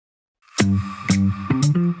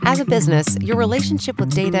As a business, your relationship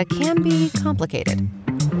with data can be complicated.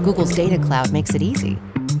 Google's Data Cloud makes it easy.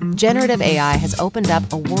 Generative AI has opened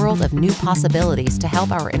up a world of new possibilities to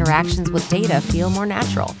help our interactions with data feel more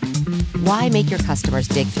natural. Why make your customers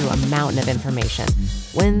dig through a mountain of information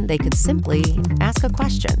when they could simply ask a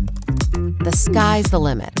question? The sky's the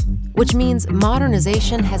limit, which means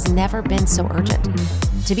modernization has never been so urgent.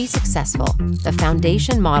 To be successful, the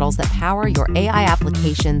foundation models that power your AI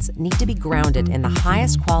applications need to be grounded in the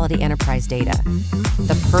highest quality enterprise data.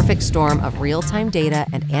 The perfect storm of real-time data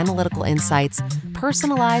and analytical insights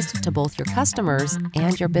personalized to both your customers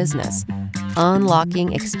and your business,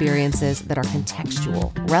 unlocking experiences that are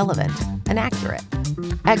contextual, relevant, and accurate.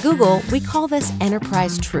 At Google, we call this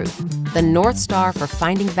enterprise truth, the North Star for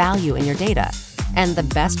finding value in your data. And the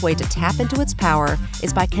best way to tap into its power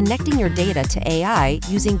is by connecting your data to AI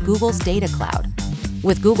using Google's Data Cloud.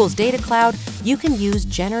 With Google's Data Cloud, you can use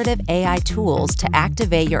generative AI tools to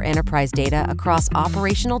activate your enterprise data across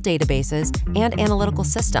operational databases and analytical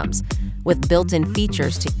systems, with built-in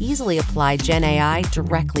features to easily apply Gen AI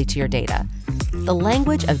directly to your data. The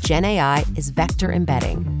language of Gen AI is vector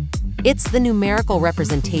embedding. It's the numerical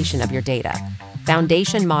representation of your data.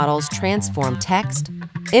 Foundation models transform text,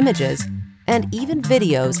 images, and even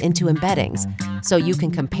videos into embeddings, so you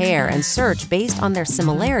can compare and search based on their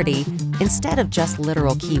similarity instead of just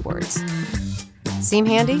literal keywords. Seem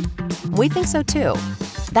handy? We think so too.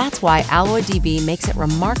 That's why AlloyDB makes it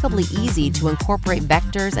remarkably easy to incorporate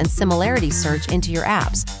vectors and similarity search into your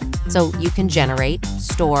apps, so you can generate,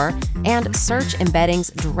 store, and search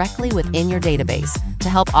embeddings directly within your database to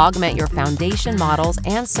help augment your foundation models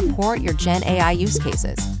and support your Gen AI use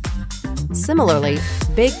cases. Similarly,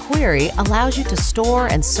 BigQuery allows you to store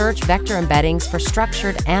and search vector embeddings for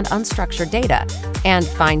structured and unstructured data, and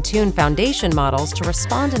fine-tune foundation models to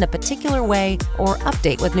respond in a particular way or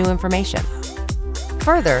update with new information.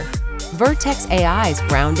 Further, Vertex AI's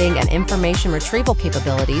grounding and information retrieval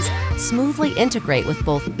capabilities smoothly integrate with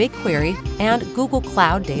both BigQuery and Google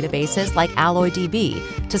Cloud databases like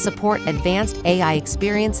AlloyDB to support advanced AI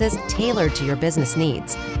experiences tailored to your business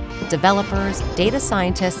needs. Developers, data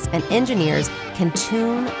scientists, and engineers can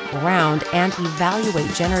tune, ground, and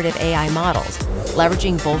evaluate generative AI models,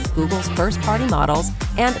 leveraging both Google's first-party models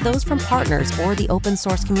and those from partners or the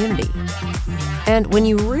open-source community. And when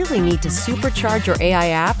you really need to supercharge your AI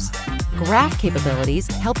apps, graph capabilities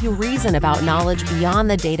help you reason about knowledge beyond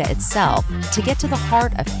the data itself to get to the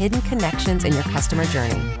heart of hidden connections in your customer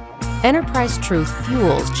journey. Enterprise Truth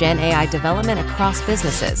fuels Gen AI development across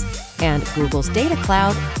businesses, and Google's Data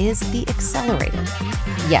Cloud is the accelerator.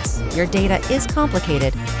 Yes, your data is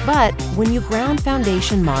complicated, but when you ground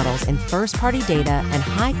foundation models in first-party data and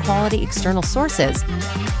high-quality external sources,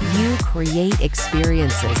 you create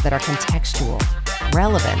experiences that are contextual,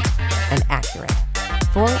 relevant, and accurate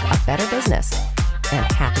for a better business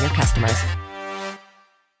and happier customers.